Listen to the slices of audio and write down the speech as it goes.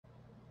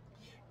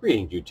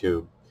Greetings,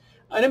 YouTube.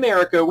 In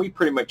America, we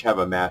pretty much have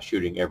a mass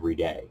shooting every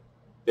day.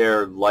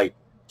 They're like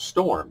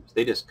storms.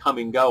 They just come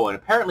and go, and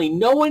apparently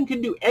no one can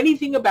do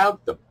anything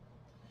about them.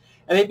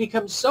 And they've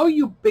become so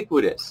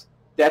ubiquitous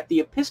that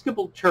the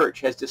Episcopal Church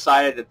has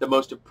decided that the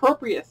most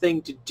appropriate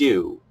thing to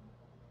do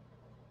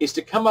is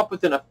to come up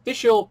with an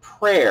official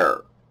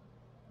prayer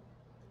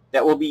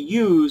that will be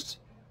used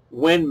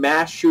when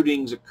mass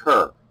shootings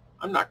occur.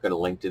 I'm not going to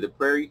link to the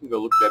prayer. You can go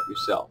look it up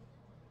yourself.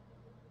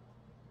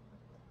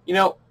 You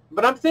know,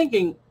 but I'm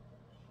thinking,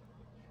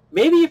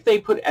 maybe if they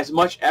put as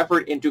much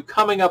effort into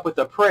coming up with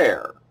a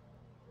prayer,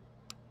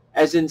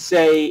 as in,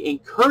 say,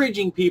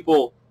 encouraging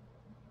people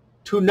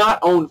to not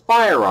own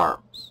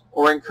firearms,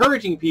 or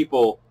encouraging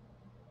people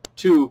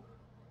to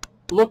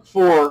look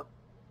for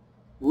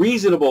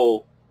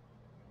reasonable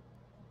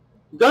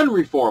gun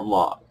reform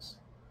laws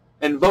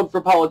and vote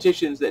for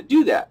politicians that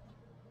do that,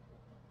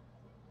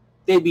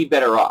 they'd be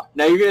better off.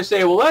 Now you're going to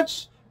say, well,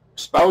 that's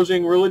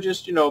espousing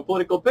religious,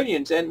 political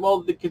opinions. And,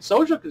 well, the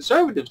social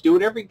conservatives do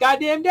it every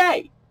goddamn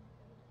day.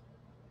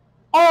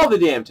 All the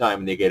damn time,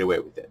 and they get away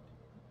with it.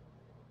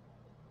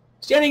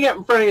 Standing up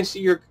in front of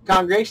your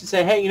congregation and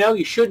saying, hey,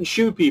 you shouldn't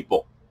shoot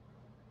people.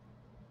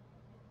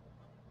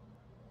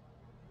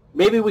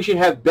 Maybe we should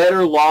have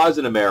better laws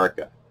in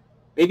America.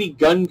 Maybe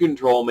gun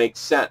control makes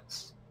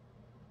sense.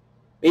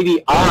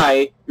 Maybe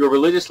I, your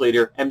religious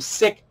leader, am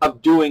sick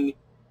of doing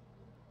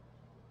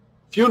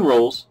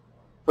funerals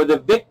for the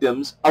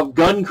victims of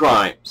gun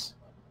crimes.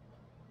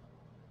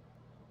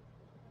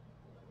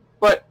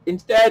 But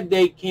instead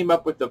they came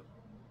up with a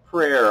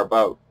prayer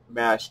about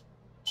mass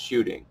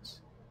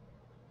shootings.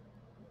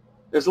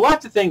 There's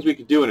lots of things we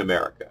could do in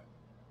America.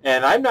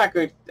 And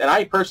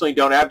I personally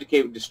don't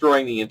advocate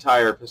destroying the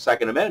entire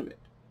Second Amendment.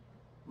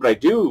 But I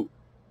do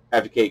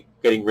advocate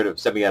getting rid of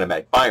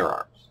semi-automatic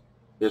firearms.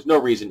 There's no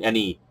reason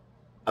any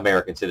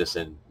American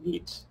citizen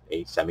needs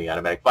a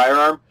semi-automatic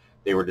firearm.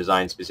 They were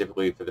designed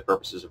specifically for the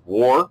purposes of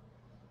war.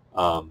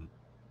 And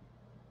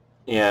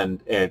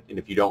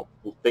if you don't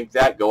think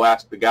that, go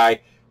ask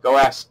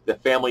the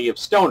family of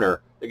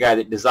Stoner, the guy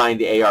that designed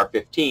the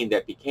AR-15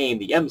 that became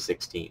the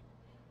M16.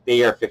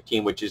 The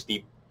AR-15, which is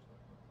the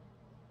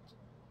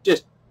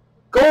just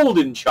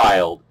golden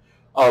child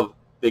of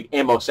the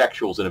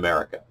ammosexuals in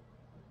America.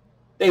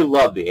 They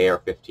love the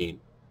AR-15.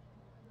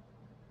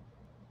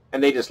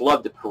 And they just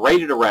love to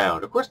parade it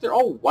around. Of course, they're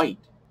all white.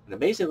 And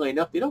amazingly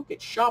enough, they don't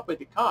get shot by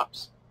the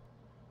cops.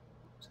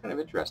 It's kind of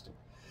interesting.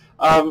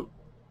 But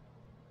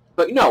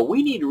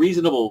we need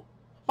reasonable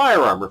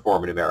firearm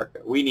reform in America.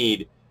 We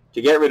need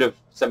to get rid of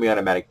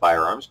semi-automatic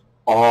firearms,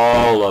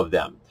 all of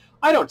them.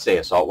 I don't say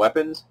assault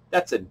weapons.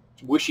 That's a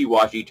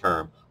wishy-washy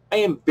term. I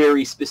am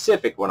very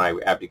specific when I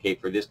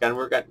advocate for this gun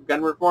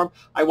reform.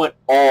 I want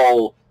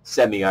all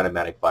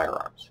semi-automatic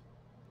firearms.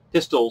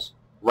 Pistols,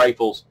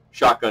 rifles,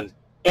 shotguns,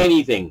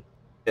 anything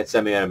that's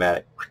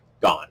semi-automatic,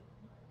 gone.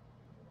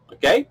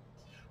 Okay?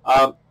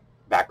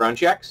 Background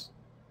checks.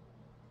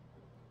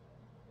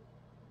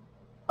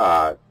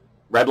 Red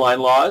line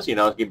laws,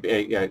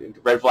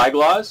 red flag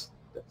laws.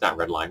 That's not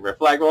red line, red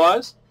flag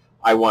laws.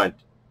 I want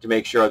to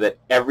make sure that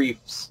every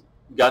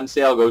gun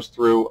sale goes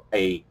through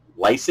a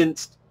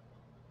licensed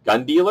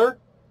gun dealer.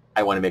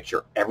 I want to make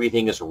sure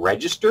everything is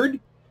registered.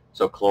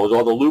 So close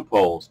all the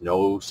loopholes.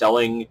 No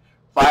selling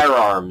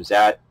firearms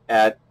at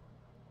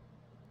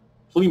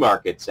flea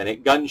markets and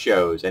at gun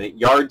shows and at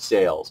yard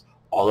sales,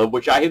 all of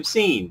which I have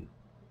seen.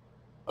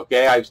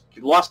 Okay, I've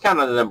lost count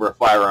on the number of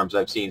firearms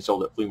I've seen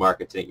sold at flea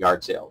markets and at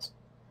yard sales.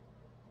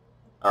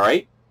 All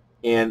right,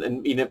 and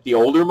if the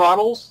older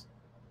models,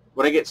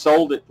 when I get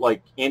sold at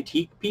like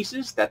antique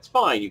pieces, that's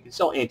fine. You can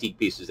sell antique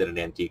pieces at an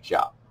antique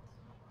shop.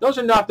 Those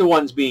are not the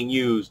ones being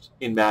used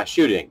in mass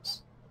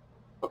shootings.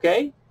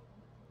 Okay?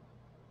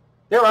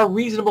 There are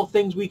reasonable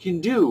things we can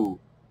do,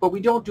 but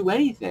we don't do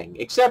anything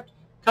except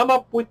come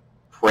up with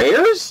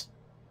prayers?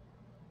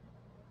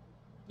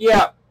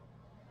 Yeah.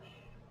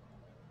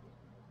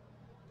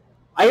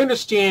 I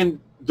understand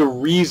the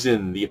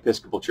reason the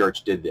Episcopal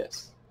Church did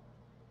this.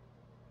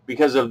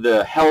 Because of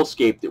the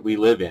hellscape that we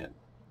live in.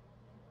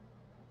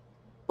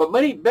 But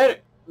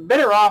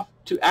better off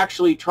to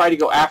actually try to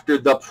go after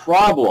the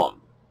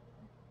problem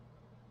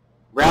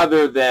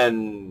rather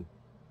than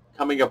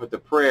coming up with a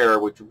prayer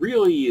which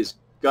really is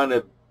going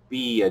to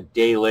be a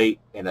day late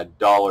and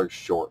 $1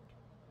 short.